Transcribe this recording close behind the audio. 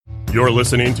You're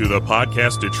listening to the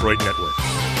Podcast Detroit Network.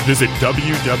 Visit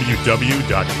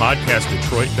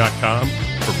www.podcastdetroit.com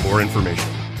for more information.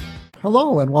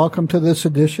 Hello, and welcome to this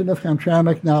edition of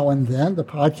Hamtramck Now and Then, the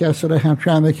podcast of the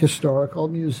Hamtramck Historical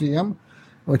Museum,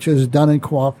 which is done in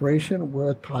cooperation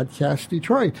with Podcast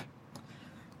Detroit.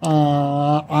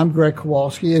 I'm Greg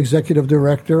Kowalski, Executive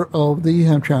Director of the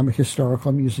Hamtramck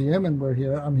Historical Museum, and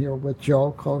I'm here with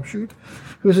Joe Koshut,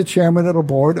 who's the Chairman of the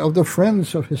Board of the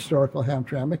Friends of Historical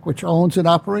Hamtramck, which owns and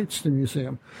operates the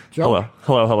museum. Joe?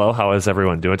 Hello. How is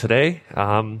everyone doing today?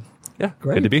 Great.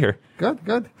 Good to be here.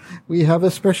 Good. We have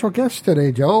a special guest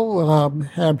today, Joe.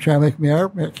 Hamtramck Mayor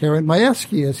Karen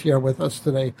Majewski is here with us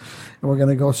today, and we're going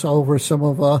to go over some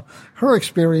of her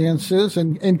experiences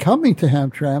in coming to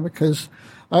Hamtramck, because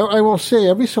I will say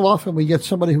every so often we get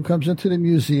somebody who comes into the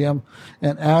museum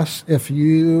and asks if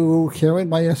Karen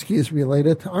Majewski is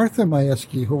related to Arthur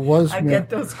Majewski, who was... I get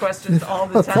those questions all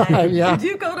the time. Yeah. Did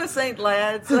you go to St.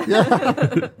 Lad's?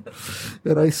 Yeah.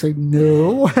 And I say,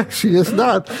 no, she is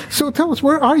not. So tell us,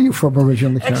 where are you from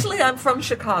originally, Karen? Actually, I'm from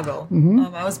Chicago.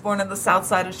 Mm-hmm. I was born on the south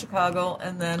side of Chicago,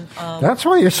 and then... That's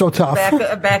why you're so tough.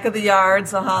 Back of the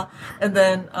yards, And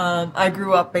then I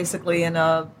grew up basically in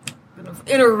a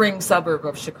inner ring suburb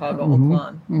of Chicago,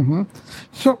 Oakland. Mm-hmm.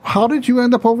 So how did you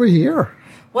end up over here?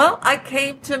 Well, I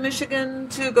came to Michigan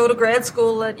to go to grad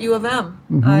school at U of M.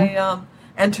 Mm-hmm. I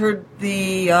entered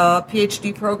the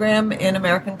PhD program in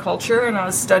American culture, and I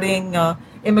was studying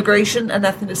immigration and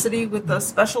ethnicity with a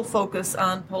special focus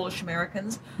on Polish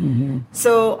Americans. Mm-hmm.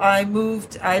 So I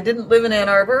moved. I didn't live in Ann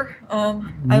Arbor.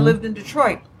 I lived in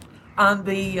Detroit on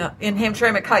the in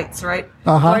Hamtramck Heights, right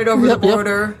right over the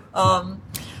border.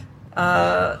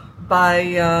 On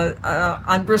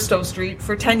Bristow Street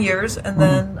for 10 years, and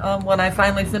then when I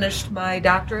finally finished my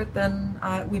doctorate, then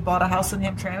we bought a house in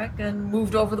Hamtramck and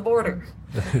moved over the border.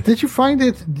 Did you find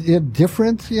it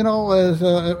different,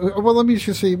 well, let me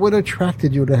just say, what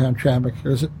attracted you to Hamtramck?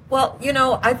 Is it? Well,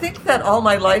 I think that all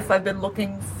my life I've been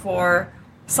looking for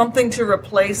something to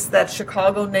replace that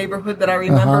Chicago neighborhood that I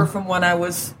remember from when I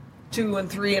was 2 and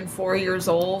 3 and 4 years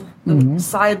old. The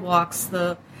sidewalks,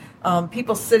 the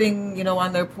people sitting,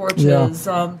 on their porches,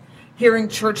 hearing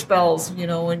church bells,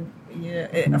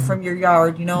 from your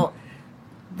yard,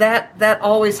 that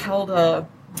always held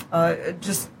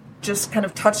just kind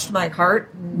of touched my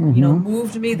heart, and,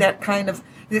 moved me. That kind of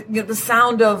the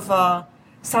sound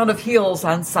of heels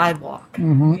on sidewalk,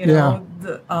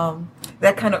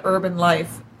 that kind of urban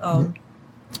life.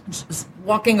 Just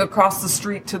walking across the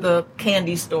street to the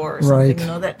candy store or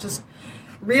something, that just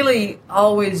really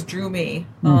always drew me.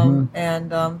 So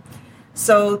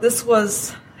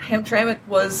Hamtramck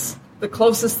was the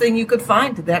closest thing you could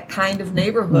find to that kind of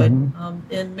neighborhood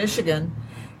in Michigan.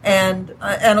 And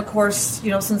of course,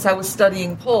 since I was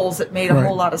studying Poles, it made a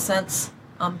whole lot of sense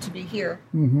to be here.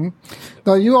 Mm-hmm.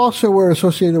 Now, you also were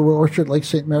associated with Orchard Lake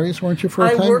St. Mary's, weren't you, for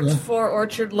a time? I worked for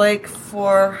Orchard Lake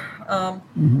for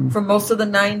most of the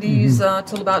 90s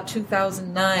till about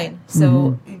 2009.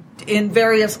 So in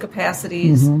various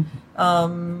capacities.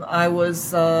 I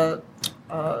was a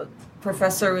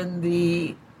professor in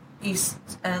the East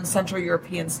and Central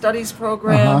European Studies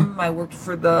program. I worked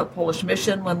for the Polish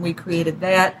Mission when we created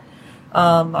that.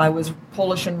 I was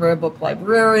Polish and Rare Book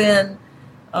librarian.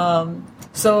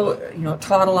 So,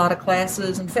 taught a lot of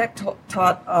classes. In fact,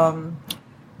 taught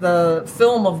the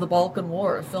films of the Balkan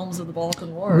Wars.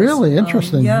 Really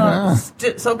interesting.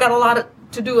 So got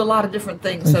to do a lot of different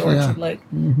things at Orchard Lake.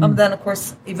 Then, of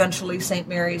course, eventually St.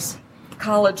 Mary's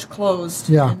College closed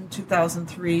in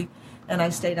 2003, and I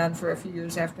stayed on for a few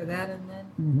years after that, and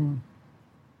then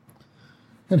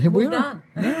and here we are.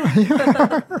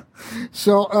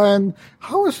 So, and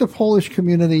how is the Polish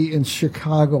community in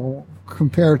Chicago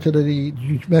compared to the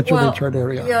Metro Detroit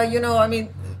area? Yeah,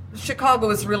 Chicago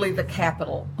is really the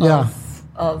capital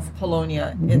of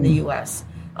Polonia in the U.S.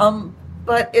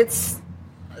 But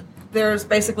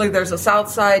there's a south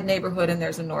side neighborhood and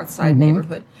there's a north side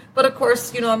neighborhood. But of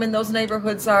course, those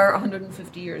neighborhoods are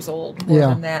 150 years old, more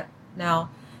than that now.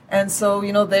 And so,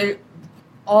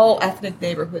 all ethnic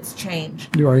neighborhoods change.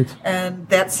 Right. And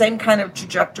that same kind of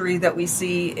trajectory that we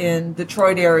see in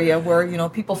Detroit area where,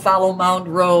 people follow Mound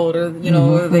Road or,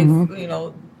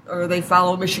 or they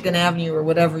follow Michigan Avenue or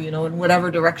whatever, in whatever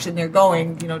direction they're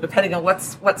going, depending on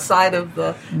what side of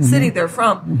the city they're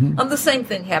from. The same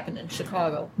thing happened in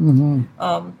Chicago.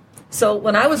 So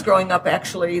when I was growing up,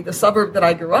 actually, the suburb that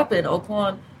I grew up in,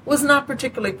 Oakland, was not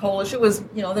particularly Polish. It was,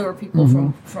 there were people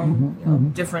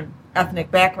from different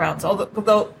ethnic backgrounds.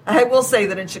 Although I will say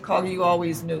that in Chicago, you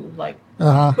always knew,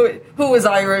 who was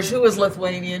Irish, who was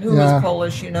Lithuanian, who was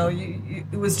Polish. It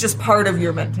was just part of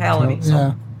your mentality.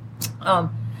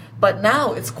 But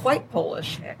now it's quite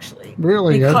Polish, actually.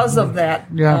 Really? Because of that,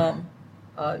 Yeah.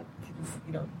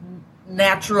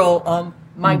 natural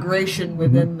migration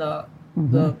within the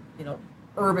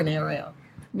urban area.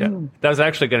 Yeah, that was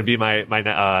actually going to be my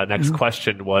next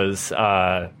question. Was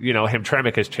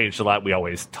Hamtramck has changed a lot. We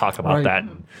always talk about Right.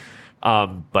 that,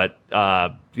 but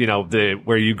the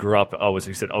where you grew up, as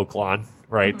you said, Oak Lawn,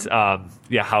 right?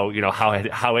 How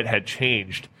it had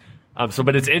changed.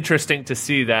 But it's interesting to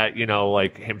see that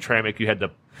like Hamtramck, you had the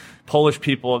Polish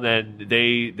people, and then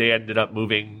they ended up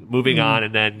moving on,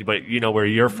 and then but where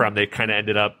you're from, they kind of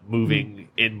ended up moving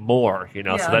in more. So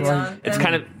that's it's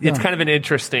kind of an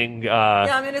interesting.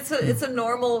 It's a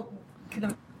normal kind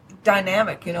of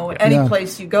dynamic. Any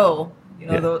place you go,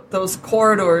 those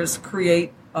corridors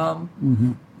create kind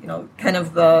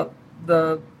of the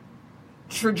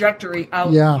trajectory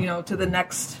out to the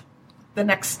next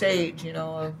stage,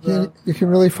 of the, You can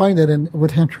really find that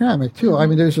with Hamtramck too. I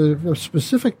mean, there's a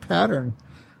specific pattern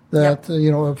that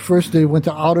at first they went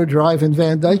to Outer Drive in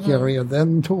Van Dyke area,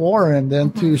 then to Warren,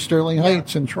 then to Sterling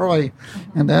Heights and Troy,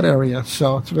 and that area.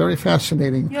 So it's very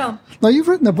fascinating. Yeah. Now you've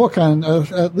written a book on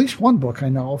at least one book I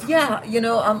know of. Yeah,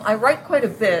 I write quite a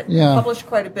bit, publish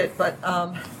quite a bit, but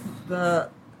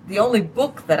the only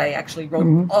book that I actually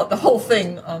wrote the whole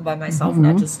thing by myself,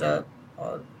 not just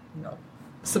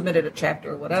submitted a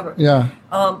chapter or whatever. Yeah.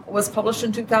 Was published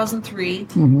in 2003.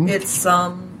 It's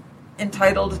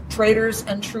entitled Traitors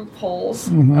and True Poles,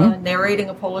 narrating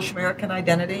a Polish-American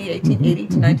identity, 1880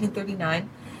 to 1939.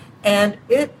 And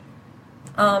it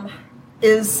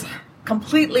is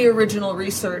completely original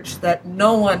research that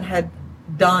no one had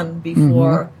done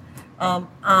before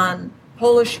on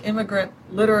Polish immigrant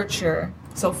literature,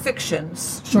 so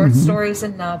fictions, short stories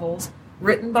and novels,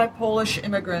 written by Polish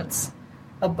immigrants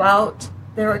about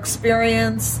their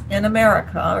experience in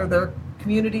America, or their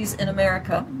communities in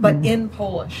America, but in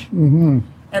Polish,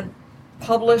 and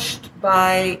published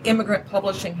by immigrant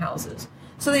publishing houses.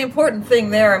 So the important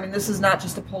thing there, I mean, this is not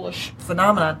just a Polish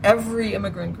phenomenon. Every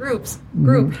immigrant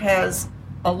group has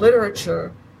a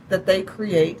literature that they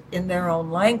create in their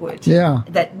own language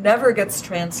that never gets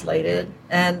translated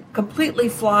and completely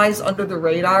flies under the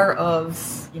radar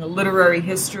of literary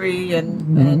history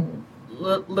and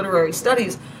literary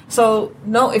studies. So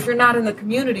if you're not in the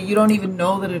community, you don't even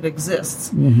know that it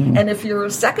exists. And if you're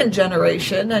a second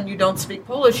generation and you don't speak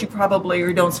Polish, you probably,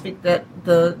 or don't speak the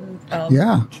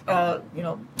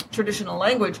traditional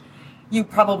language, you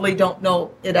probably don't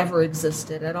know it ever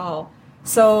existed at all.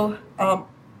 So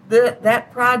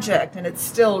that project, and it's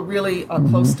still really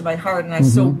close to my heart, and I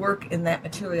still work in that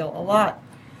material a lot,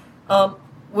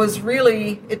 was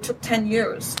really, it took 10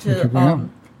 years to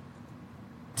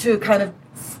kind of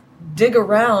dig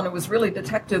around. It was really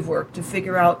detective work to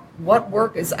figure out what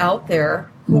work is out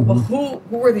there, who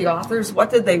were the authors, what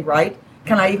did they write,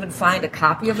 can I even find a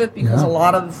copy of it, because a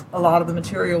lot of the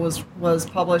material was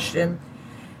published in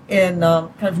kind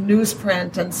of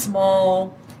newsprint and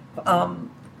small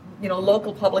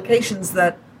local publications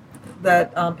that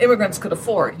immigrants could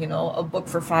afford, a book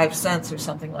for 5 cents or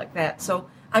something like that. So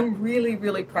I'm really,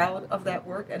 really proud of that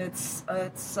work, and it's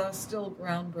still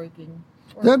groundbreaking.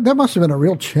 That must have been a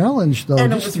real challenge, though.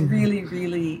 And it was really,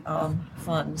 really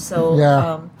fun. So,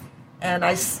 and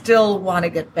I still want to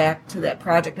get back to that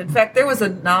project. In fact, there was a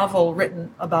novel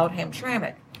written about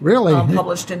Hamtramck. Really?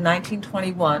 Published in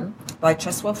 1921 by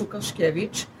Czesław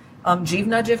Łukaszkiewicz,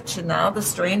 Dziwna Dziewczyna, The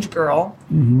Strange Girl.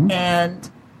 And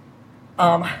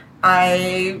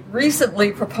I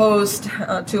recently proposed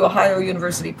to Ohio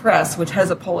University Press, which has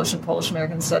a Polish and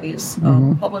Polish-American Studies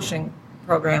publishing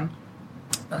program,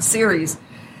 series,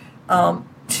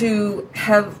 to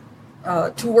have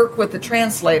to work with the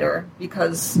translator,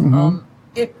 because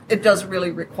it does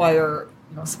really require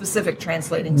specific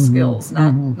translating skills,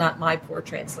 not my poor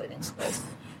translating skills.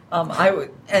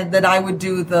 I would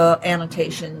do the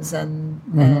annotations and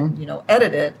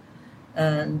edit it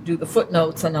and do the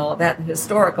footnotes and all of that, the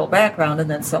historical background, and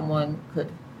then someone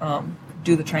could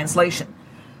do the translation.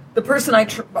 The person I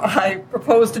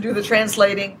proposed to do the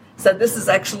translating said this is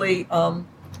actually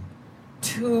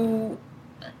too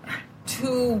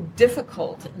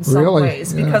difficult in some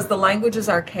ways, because the language is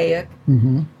archaic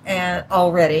and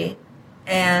already,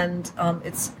 and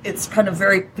it's kind of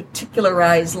very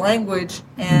particularized language,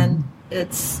 and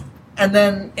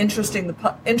then interest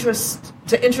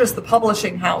the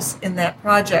publishing house in that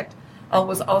project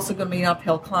was also going to be an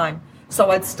uphill climb. So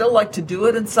I'd still like to do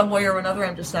it in some way or another.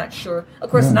 I'm just not sure.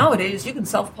 Of course, nowadays you can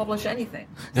self-publish anything.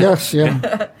 Yes,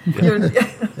 yeah.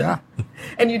 Yeah.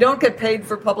 And you don't get paid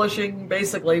for publishing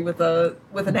basically with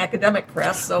an academic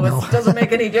press, so it doesn't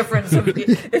make any difference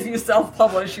if you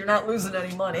self-publish. You're not losing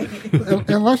any money.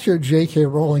 Unless you're J.K.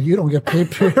 Rowling, you don't get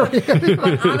paid, period.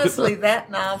 But honestly,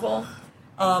 that novel,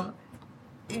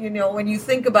 when you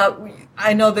think about,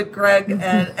 I know that Greg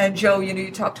and Joe,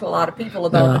 you talk to a lot of people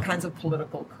about the kinds of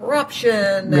political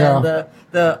corruption and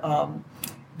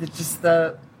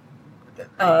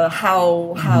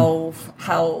how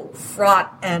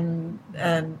fraught and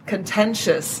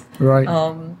contentious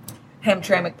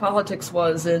Hamtramck politics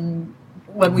was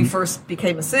when we first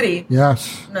became a city.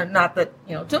 Yes. Not that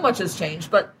too much has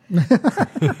changed, but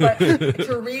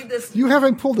to read this, you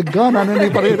haven't pulled a gun on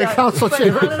anybody in the council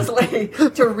chamber. Honestly,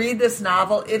 to read this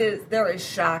novel, there is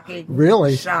shocking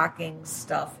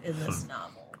stuff in this novel.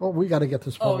 Oh, we got to get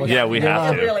this published. Yeah, we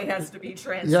have to. It really has to be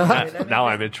translated. Yeah. I mean, now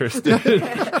I'm interested.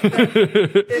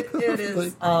 it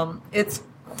is. It's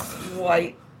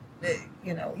quite.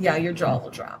 Your jaw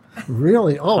will drop.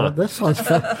 Really? Oh, that sounds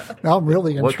fun. Now I'm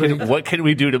really intrigued. What can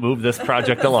we do to move this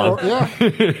project along?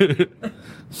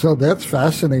 So that's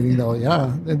fascinating, though. Yeah,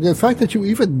 and the fact that you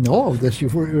even know of this, you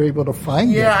were able to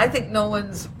find it. Yeah, I think no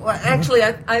one's. Well, actually,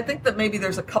 I think that maybe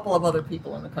there's a couple of other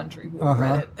people in the country who have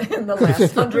read it in the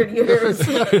last 100 years.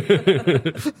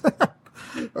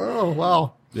 Oh,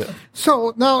 wow. Yeah.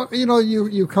 So now,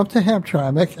 you come to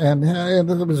Hamtramck, and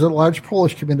there was a large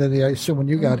Polish community, I assume, when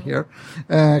you got here,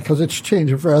 because it's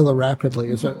changed rather rapidly,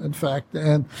 in fact.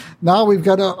 And now we've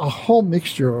got a whole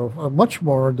mixture of much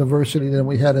more diversity than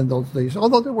we had in those days,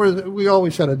 although we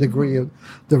always had a degree of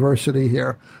diversity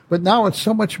here. But now it's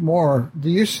so much more. Do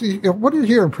you see, what are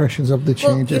your impressions of the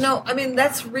changes? Well,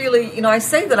 that's really, I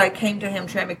say that I came to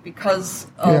Hamtramck because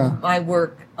of my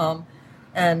work,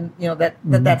 and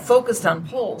that focused on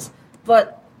Poles,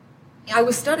 but I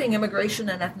was studying immigration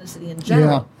and ethnicity in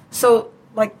general. Yeah. So,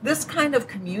 like this kind of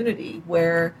community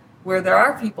where there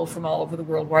are people from all over the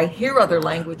world, where I hear other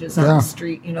languages on the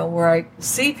street, where I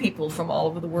see people from all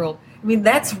over the world. I mean,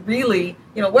 that's really,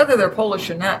 whether they're Polish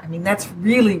or not. I mean, that's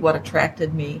really what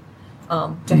attracted me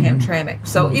to Hamtramck.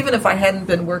 So even if I hadn't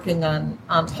been working on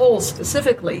Poles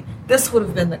specifically, this would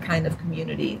have been the kind of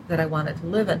community that I wanted to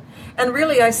live in. And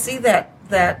really, I see that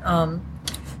kind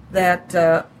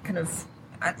of,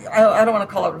 I don't want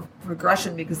to call it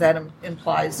regression because that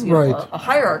implies a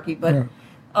hierarchy, but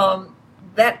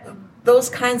that those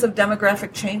kinds of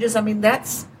demographic changes, I mean,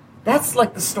 that's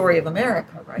like the story of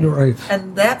America, right? Right.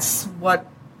 And that's what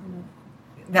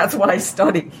I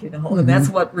study, and that's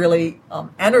what really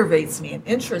enervates me and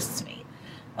interests me,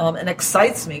 and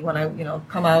excites me when I,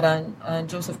 come out on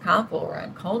Joseph Campbell or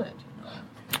on Conant.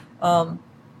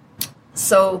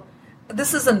 So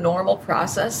this is a normal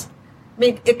process. I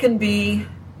mean, it can be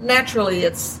naturally.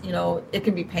 It's it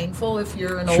can be painful if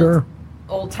you're an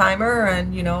old timer,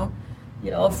 and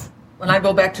if when I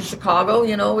go back to Chicago,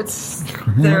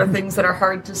 there are things that are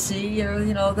hard to see, or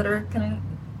that are kind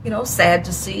of sad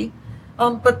to see.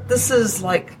 But this is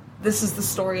the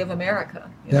story of America.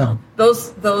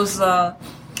 Those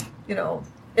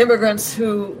immigrants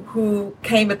who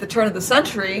came at the turn of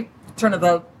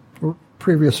the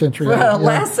previous century,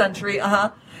 last century.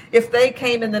 If they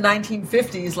came in the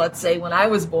 1950s, let's say when I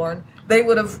was born, they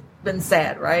would have been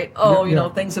sad, right?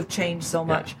 Things have changed so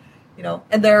much,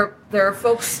 And there are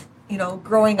folks,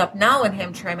 growing up now in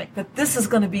Hamtramck that this is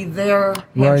going to be their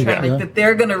Hamtramck, that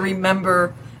they're going to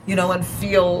remember. And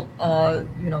feel,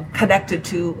 connected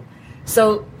to.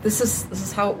 So this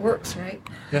is how it works, right?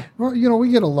 Yeah. Well, we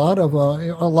get a lot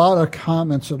of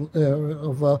comments of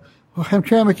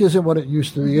Hamtramck isn't what it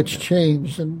used to be. It's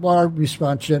changed, and our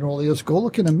response generally is go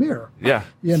look in a mirror. Yeah.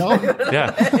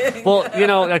 Yeah. Well,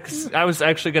 I was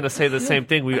actually going to say the same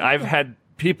thing. I've had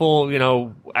people,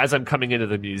 as I'm coming into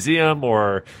the museum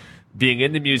or being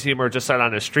in the museum or just out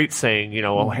on the street saying,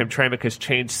 Hamtramck has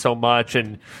changed so much,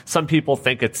 and some people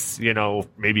think it's,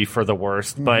 maybe for the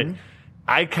worst, but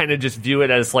I kind of just view it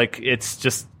as like it's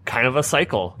just kind of a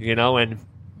cycle, and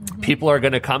people are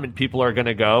going to come and people are going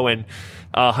to go, and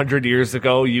 100 years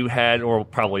ago you had, or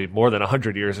probably more than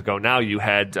 100 years ago now, you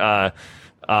had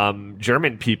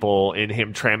German people in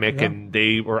Hamtramck, and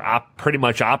they were pretty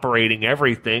much operating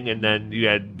everything. And then you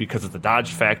had, because of the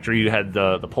Dodge factory, you had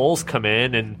the Poles come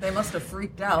in, and they must have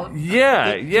freaked out.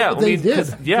 Yeah. They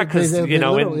did. Because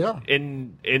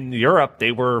in Europe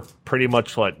they were pretty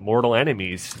much mortal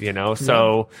enemies.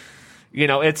 So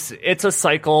it's a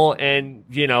cycle, and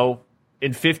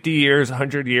in 50 years,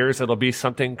 100 years, it'll be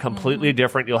something completely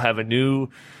different. You'll have a new,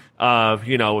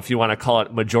 if you want to call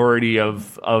it, majority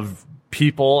of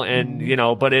people, and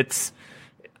but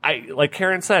like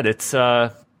Karen said, it's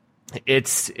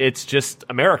just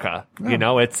America.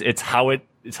 Yeah. It's how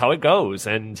it goes,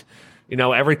 and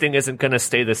everything isn't going to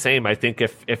stay the same. I think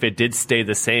if it did stay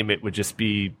the same, it would just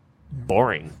be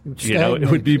boring. It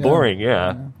would be boring.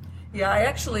 Yeah. Yeah, I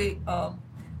actually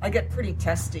I get pretty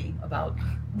testy about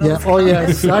those Yeah. Oh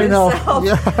yes, I know. myself.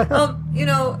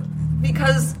 Yeah.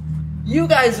 Because you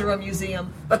guys are a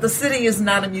museum, but the city is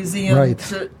not a museum Right.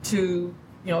 to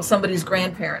somebody's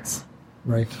grandparents.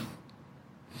 Right.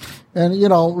 And,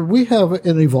 we have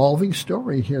an evolving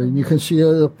story here, and you can see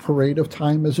a parade of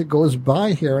time as it goes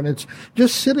by here, and it's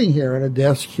just sitting here at a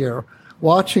desk here,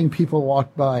 watching people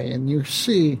walk by, and you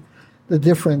see the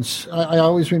difference. I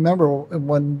always remember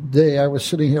one day I was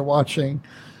sitting here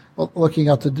looking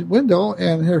out the window,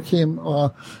 and here came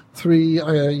three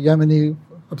Yemeni,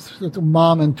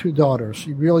 mom and two daughters,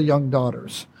 real young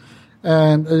daughters.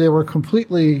 And they were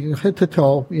completely head to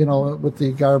toe, with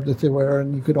the garb that they wear,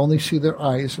 and you could only see their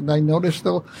eyes. And I noticed,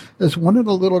 though, as one of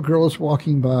the little girls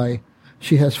walking by,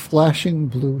 she has flashing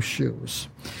blue shoes.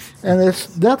 And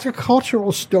that's a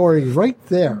cultural story right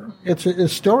there. It's a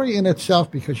story in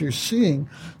itself, because you're seeing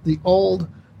the old,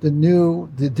 the new,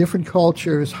 the different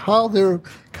cultures, how they're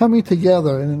coming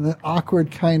together in an awkward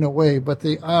kind of way, but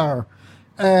they are.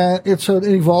 And it's an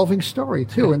evolving story,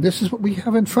 too. And this is what we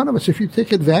have in front of us if you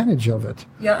take advantage of it.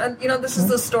 Yeah, and, this is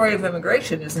the story of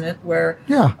immigration, isn't it? Where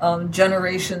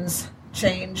generations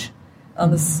change.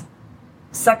 The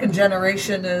second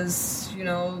generation is,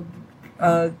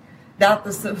 not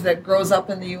that grows up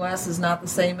in the U.S. is not the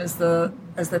same as their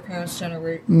parents'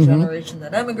 generation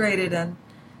that emigrated,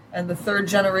 and the third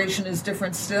generation is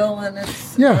different still, and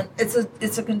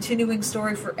it's a continuing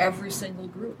story for every single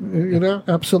group.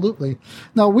 Absolutely.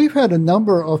 Now, we've had a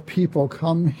number of people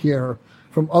come here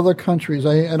from other countries,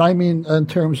 and I mean in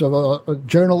terms of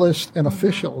journalists and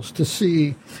officials, to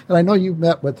see, and I know you've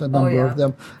met with a number of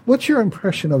them. What's your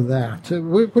impression of that?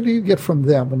 What do you get from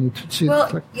them when you see?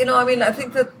 Well, I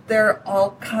think that they're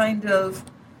all kind of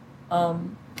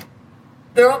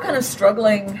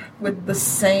struggling with the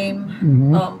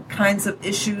same kinds of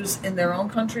issues in their own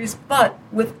countries, but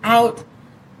without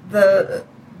the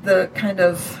kind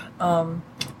of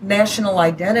national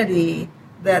identity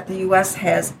that the U.S.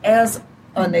 has as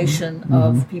a nation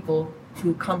of people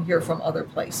who come here from other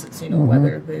places.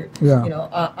 Whether they're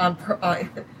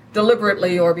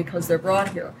deliberately or because they're brought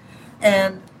here,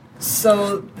 and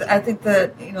so I think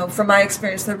that from my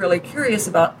experience, they're really curious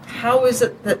about how is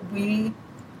it that we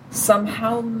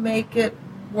somehow make it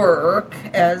work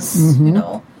as if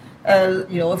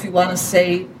you want to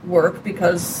say work,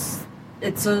 because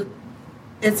it's a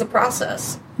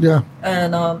process,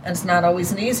 and it's not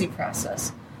always an easy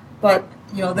process, but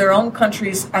their own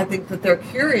countries, I think that they're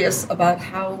curious about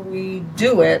how we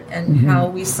do it and how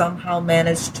we somehow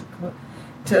manage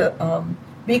to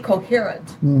be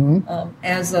coherent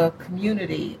as a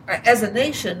community, as a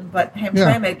nation. But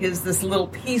Hamtramck is this little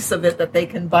piece of it that they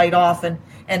can bite off, and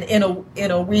in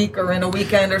a week or in a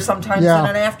weekend or sometimes in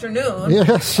an afternoon,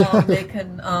 they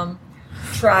can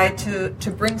try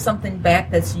to bring something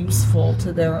back that's useful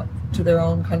to their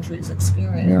own country's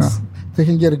experience. Yeah. They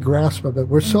can get a grasp of it.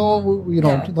 We're so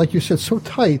like you said, so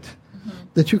tight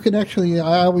that you can actually,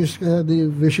 I always had the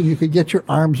vision, you could get your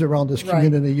arms around this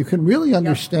community. Right. You can really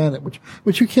understand it,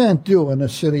 which you can't do in a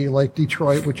city like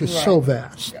Detroit, which is so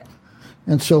vast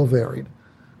and so varied.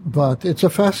 But it's a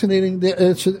fascinating,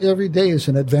 every day is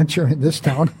an adventure in this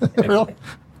town.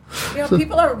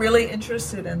 People are really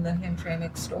interested in the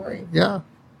Hamtramck story. Yeah.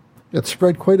 It's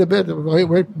spread quite a bit,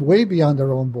 way beyond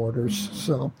our own borders.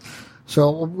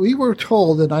 So we were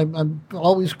told, and I'm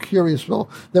always curious, though,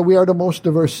 that we are the most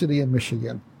diverse city in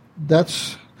Michigan.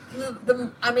 That's...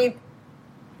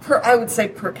 I would say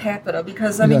per capita,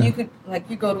 because, you could,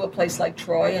 you go to a place like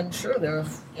Troy, and sure, there are,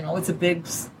 it's a big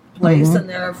place, and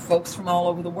there are folks from all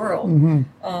over the world.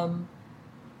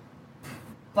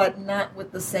 But not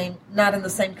with not in the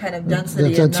same kind of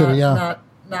density,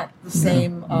 not the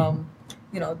same, kind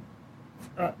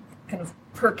of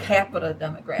per capita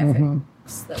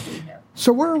demographics that we have.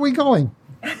 So where are we going?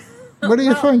 What do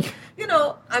you think?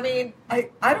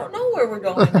 I don't know where we're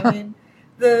going.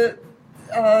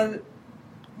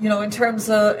 In terms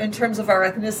of our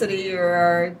ethnicity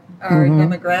or our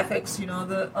demographics,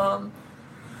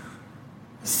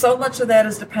 so much of that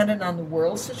is dependent on the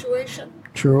world situation.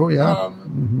 True, yeah.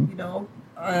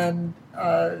 And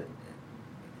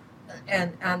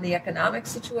on the economic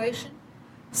situation.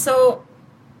 So,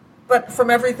 but from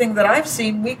everything that I've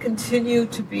seen, we continue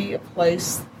to be a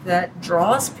place that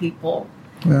draws people.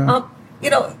 Yeah.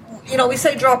 We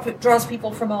say draws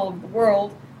people from all over the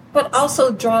world, but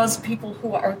also draws people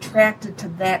who are attracted to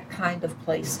that kind of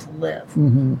place to live,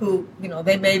 who,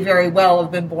 they may very well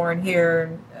have been born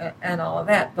here and all of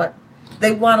that, but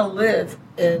they want to live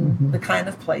in the kind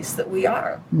of place that we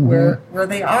are, where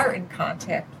they are in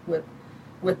contact with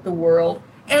the world,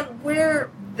 and where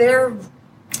their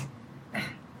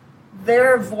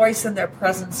voice and their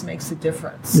presence makes a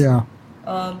difference. Yeah.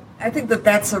 I think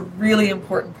that's a really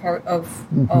important part of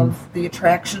the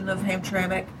attraction of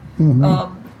Hamtramck.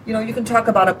 You can talk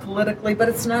about it politically, but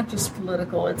it's not just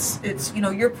political. It's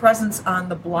your presence on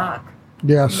the block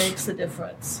makes a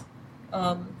difference.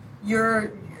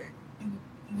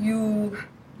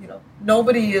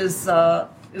 Nobody is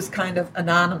kind of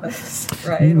anonymous,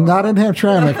 right? Not in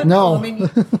Hamtramck, no. I mean,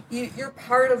 you're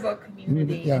part of a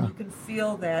community, and you can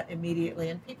feel that immediately,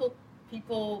 and people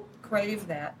crave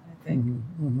that, I think.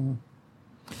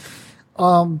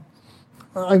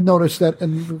 I've noticed that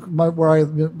in where I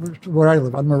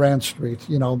live on Moran Street,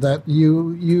 that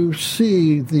you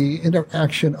see the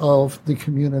interaction of the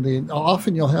community.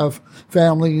 Often you'll have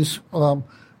families.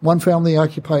 One family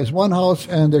occupies one house,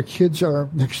 and their kids are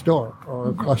next door or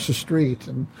across the street.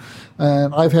 And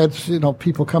I've had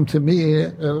people come to me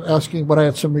asking when I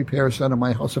had some repairs done in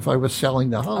my house if I was selling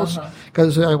the house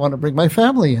because I want to bring my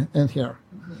family in here.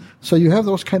 So you have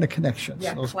those kind of connections.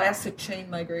 Yeah, classic chain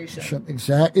migration.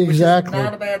 Exactly. Which is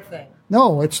not a bad thing.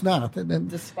 No, it's not. And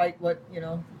despite what,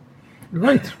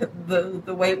 right.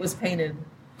 the way it was painted.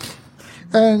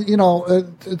 And,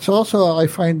 it's also, I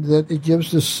find that it gives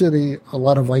the city a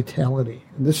lot of vitality.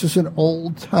 And this is an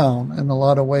old town in a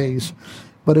lot of ways,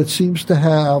 but it seems to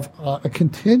have a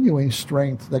continuing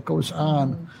strength that goes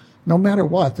on no matter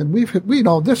what. And we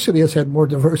know this city has had more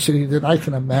diversity than I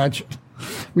can imagine.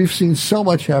 We've seen so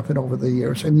much happen over the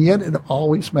years, and yet it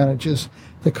always manages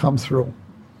to come through.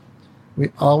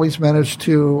 We always manage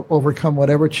to overcome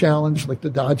whatever challenge, like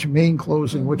the Dodge Main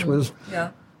closing, which was,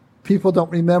 people don't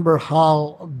remember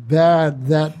how bad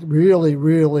that really,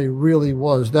 really, really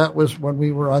was. That was when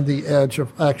we were on the edge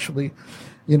of actually,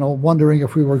 wondering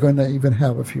if we were going to even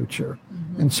have a future.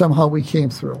 And somehow we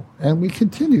came through, and we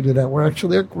continue to that. We're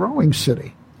actually a growing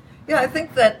city. Yeah, I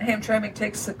think that Hamtramck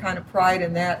takes a kind of pride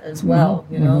in that as well.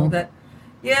 That,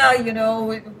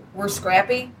 we're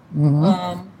scrappy,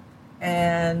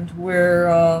 and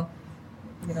we're,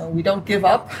 we don't give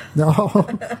up.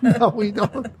 No, we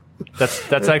don't.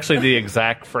 That's actually the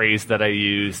exact phrase that I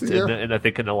used, in I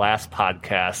think in the last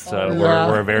podcast.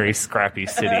 We're a very scrappy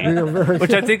city,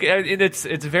 which I think, and it's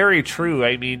very true.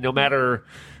 I mean, no matter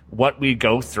what we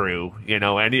go through,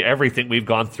 everything we've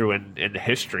gone through in the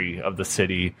history of the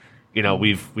city.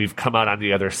 We've come out on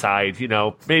the other side,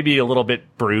 maybe a little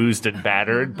bit bruised and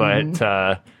battered,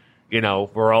 but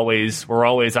we're always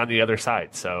on the other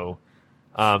side. So,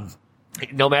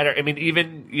 no matter, I mean,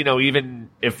 even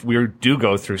if we do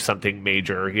go through something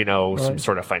major, some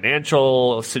sort of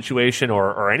financial situation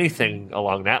or anything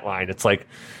along that line, it's like,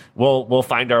 we'll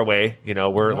find our way.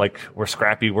 We're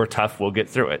scrappy, we're tough, we'll get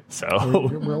through it. So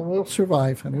we'll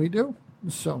survive, and we do.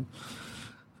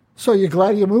 So you're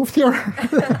glad you moved here?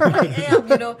 I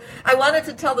am. I wanted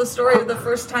to tell the story of the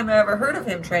first time I ever heard of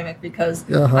Hamtramck because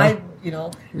I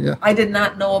did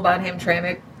not know about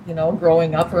Hamtramck,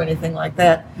 growing up or anything like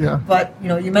that. Yeah. But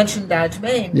you mentioned Dodge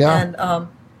Main, and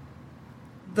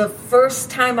the first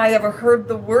time I ever heard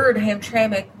the word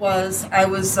Hamtramck was I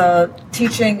was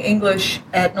teaching English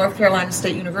at North Carolina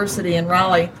State University in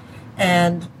Raleigh,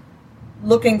 and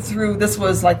looking through, this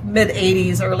was like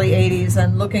mid-'80s, early '80s,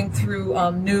 and looking through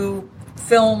new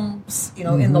films,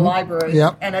 in the library.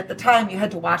 Yep. And at the time, you had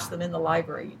to watch them in the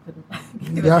library. You couldn't.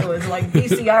 It was like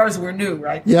VCRs were new,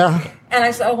 right? Yeah. And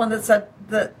I saw one that said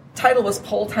the title was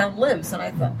 "Poletown Lives," and I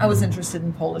thought I was interested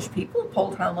in Polish people.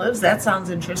 Poletown Lives. That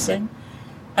sounds interesting.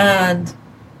 And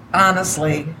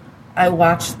honestly, I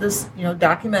watched this,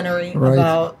 documentary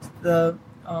about the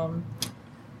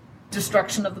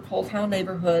destruction of the Poletown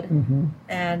neighborhood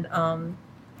and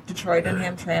Detroit and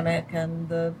Hamtramck and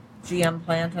the GM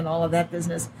plant and all of that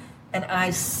business. And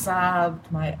I sobbed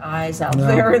my eyes out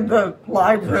there in the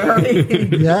library.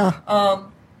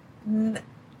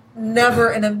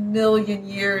 Never in a million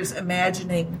years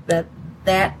imagining that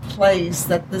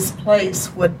this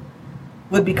place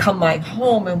would become my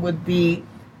home and would be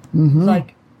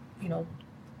like, kind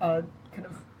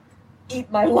of eat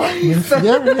my life.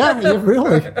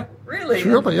 Really.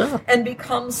 Truly, yeah. And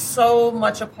become so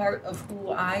much a part of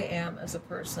who I am as a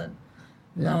person.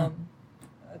 Yeah.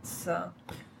 It's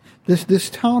this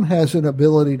town has an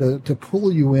ability to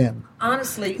pull you in.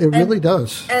 Honestly, it really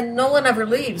does. And no one ever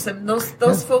leaves. I mean,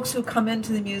 those folks who come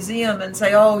into the museum and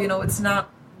say, "Oh, it's not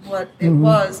what it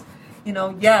was,"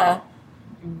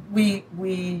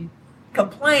 we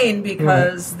complain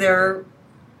because they're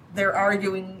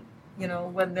arguing,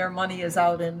 when their money is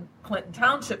out in Clinton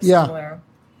Township somewhere.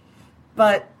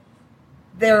 But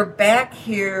they're back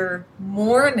here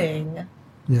mourning.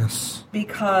 Yes.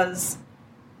 Because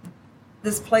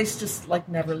this place just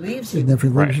never leaves you. It never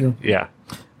leaves you. Yeah.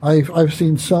 I've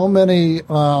seen so many.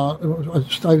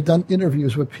 I've done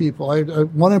interviews with people.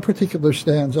 One in particular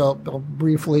stands out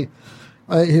briefly.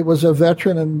 He was a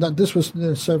veteran, and this was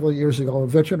several years ago. A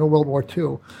veteran of World War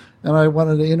II, and I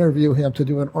wanted to interview him to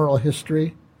do an oral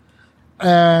history.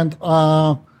 And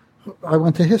I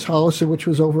went to his house, which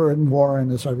was over in Warren,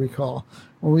 as I recall.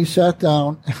 When we sat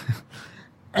down,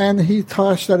 and he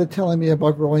started telling me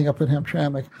about growing up in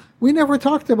Hamtramck. We never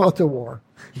talked about the war.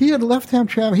 He had left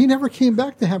Hamtramck. He never came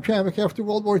back to Hamtramck after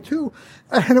World War II.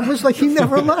 And it was like he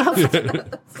never left.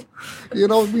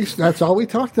 That's all we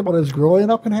talked about is growing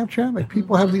up in Hamtramck.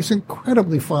 People have these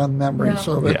incredibly fond memories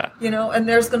of it. Yeah. And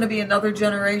there's going to be another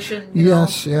generation,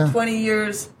 20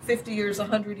 years, 50 years,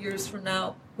 100 years from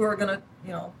now, who are going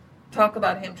to, talk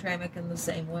about Hamtramck in the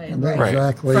same way. Right?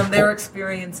 Exactly. From their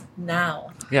experience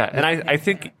now. Yeah, and I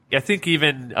think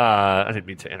even I didn't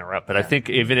mean to interrupt, but I think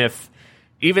even if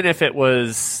it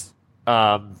was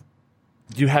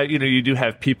you do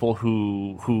have people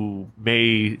who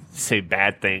may say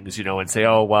bad things, and say,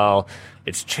 oh well,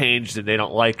 it's changed and they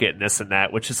don't like it and this and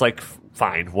that, which is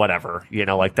fine, whatever,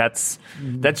 that's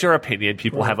your opinion.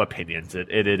 People have opinions. It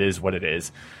is what it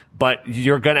is. But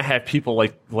you're going to have people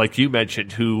like you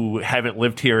mentioned who haven't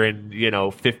lived here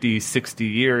in 50, 60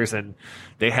 years, and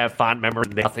they have fond memories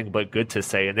and nothing but good to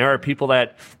say. And there are people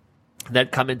that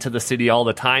come into the city all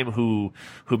the time who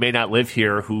may not live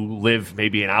here, who live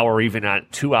maybe an hour, even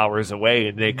not 2 hours away,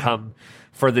 and they come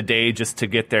for the day just to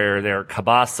get their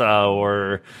kielbasa,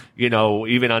 or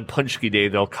even on Punchki Day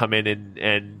they'll come in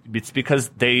and it's because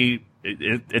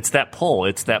it's that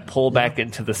pull back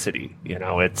into the city.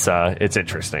 It's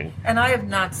interesting. And I have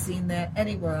not seen that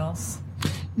anywhere else.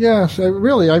 Yes,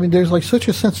 there's such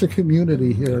a sense of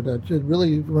community here that it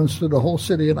really runs through the whole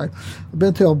city. And I've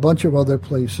been to a bunch of other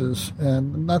places,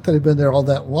 and not that I've been there all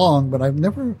that long, but I've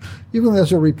never, even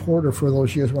as a reporter for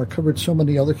those years where I covered so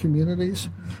many other communities,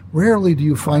 rarely do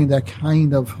you find that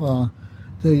kind of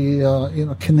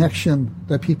connection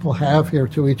that people have here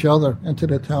to each other and to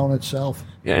the town itself.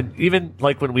 Yeah, and even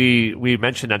when we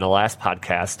mentioned on the last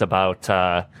podcast about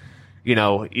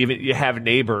even you have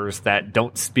neighbors that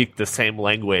don't speak the same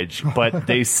language, but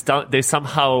they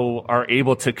somehow are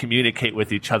able to communicate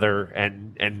with each other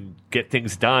and get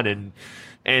things done,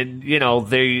 and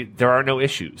there are no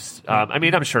issues.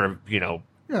 I'm sure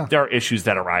there are issues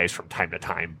that arise from time to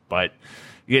time, but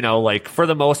for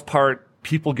the most part,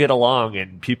 people get along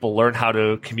and people learn how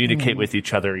to communicate with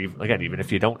each other. Even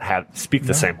if you don't speak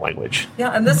the same language. Yeah,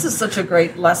 and this is such a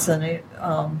great lesson.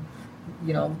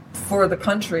 For the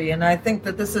country. And I think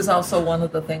that this is also one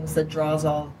of the things that draws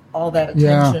all that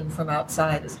attention from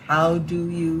outside is how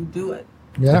do you do it?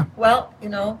 Yeah. Well,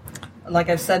 like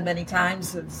I've said many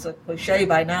times, it's a cliche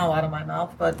by now out of my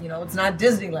mouth, but, it's not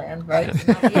Disneyland, right? It's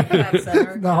not the Epcot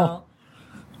Center. No.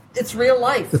 It's real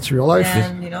life. It's real life.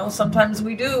 And, sometimes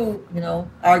we do,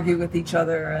 argue with each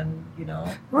other and,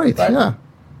 Right, but, yeah.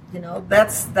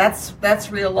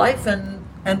 That's real life, and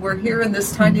we're here in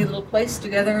this tiny little place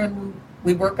together, and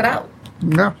we work it out.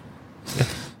 Yeah.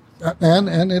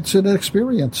 And it's an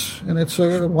experience, and it's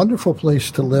a wonderful place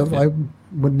to live. I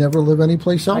would never live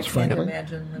anyplace else, frankly. I can't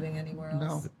imagine living anywhere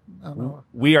else. No.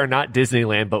 We are not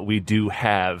Disneyland, but we do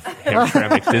have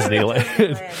Hamtramck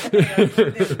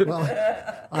Disneyland. Well,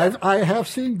 I have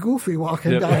seen Goofy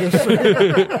walking down the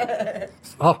street.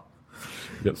 Oh.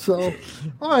 Yep. So,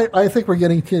 all right, I think we're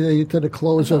getting to the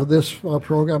close of this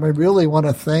program. I really want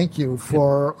to thank you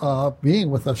for being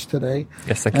with us today.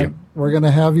 Yes, thank you. We're going to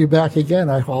have you back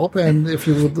again, I hope, and if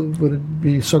you would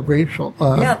be so grateful.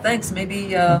 Thanks.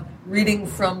 Maybe reading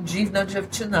from Jivna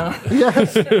Jevchina.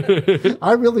 Yes.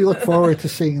 I really look forward to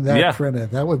seeing that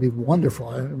printed. That would be wonderful.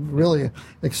 I'm really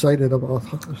excited about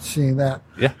seeing that.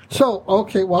 Yeah. So,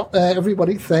 okay, well,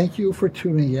 everybody, thank you for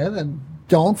tuning in, and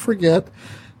don't forget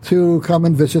to come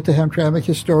and visit the Hamtramck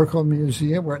Historical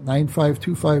Museum. We're at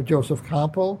 9525 Joseph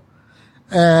Campo,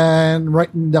 and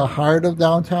right in the heart of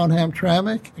downtown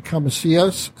Hamtramck. Come see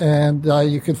us, and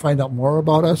you can find out more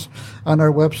about us on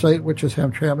our website, which is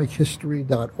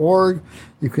hamtramckhistory.org.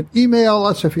 You can email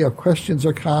us if you have questions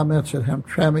or comments at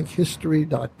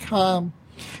hamtramckhistory.com.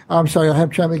 I'm sorry,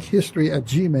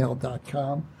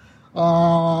 hamtramckhistory@gmail.com.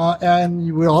 And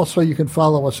you can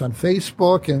follow us on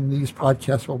Facebook, and these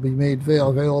podcasts will be made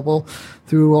available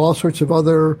through all sorts of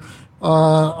other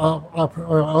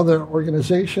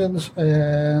organizations,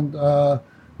 and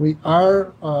We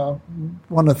are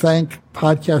want to thank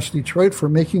Podcast Detroit for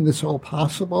making this all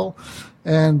possible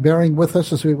and bearing with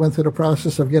us as we went through the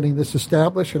process of getting this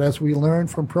established and as we learn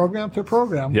from program to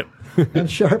program and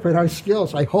sharpen our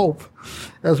skills, I hope,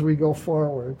 as we go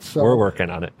forward. So we're working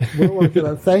on it. We're working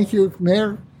on it. Thank you,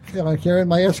 Mayor Karen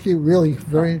Majewski. Really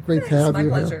very great to have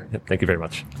you here. here. Thank you very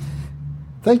much.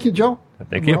 Thank you, Joe.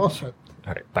 Thank you. We're all set.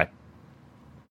 All right. Bye.